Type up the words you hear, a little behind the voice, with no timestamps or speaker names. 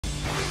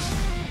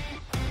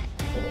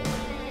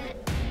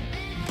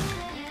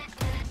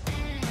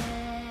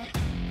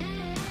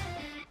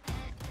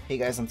Hey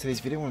guys, on today's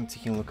video we're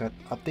taking a look at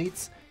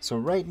updates. So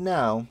right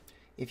now,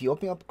 if you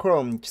open up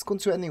Chrome, just go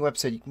to any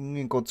website. You can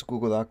even go to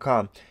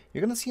google.com.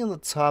 You're gonna see on the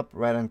top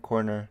right hand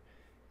corner,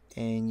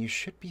 and you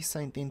should be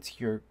signed into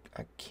your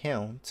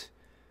account.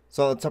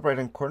 So on the top right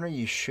hand corner,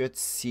 you should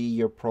see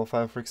your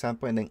profile, for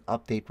example, and then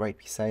update right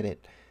beside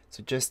it.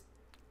 So just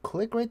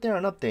click right there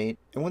on update,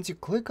 and once you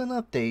click on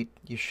update,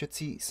 you should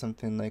see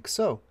something like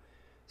so.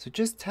 So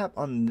just tap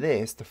on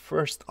this, the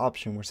first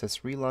option where it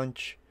says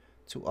relaunch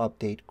to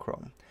update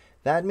Chrome.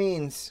 That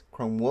means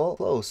Chrome will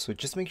close, so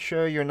just make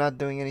sure you're not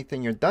doing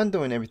anything, you're done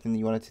doing everything that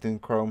you wanted to do in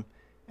Chrome,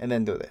 and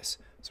then do this.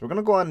 So we're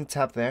gonna go on and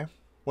tap there.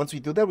 Once we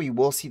do that, we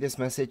will see this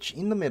message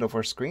in the middle of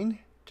our screen.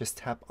 Just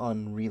tap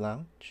on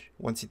relaunch.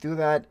 Once you do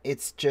that,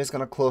 it's just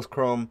gonna close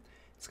Chrome.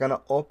 It's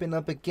gonna open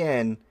up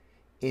again.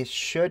 It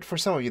should, for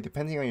some of you,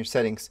 depending on your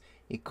settings,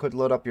 it could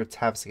load up your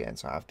tabs again.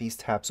 So I have these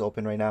tabs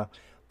open right now,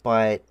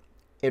 but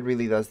it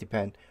really does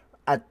depend.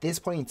 At this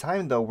point in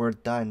time though, we're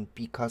done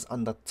because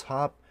on the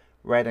top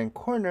right hand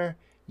corner,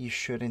 you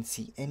shouldn't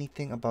see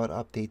anything about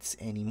updates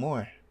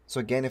anymore. So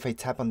again, if I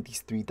tap on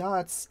these three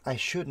dots, I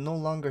should no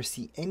longer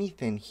see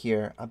anything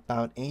here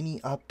about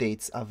any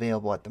updates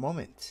available at the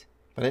moment.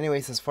 But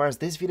anyways, as far as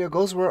this video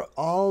goes, we're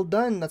all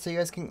done. That's how you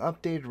guys can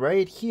update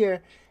right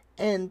here.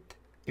 And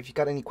if you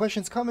got any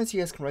questions, comments, you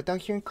guys can write down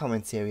here in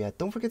comments area.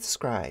 Don't forget to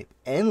subscribe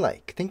and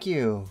like. Thank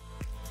you.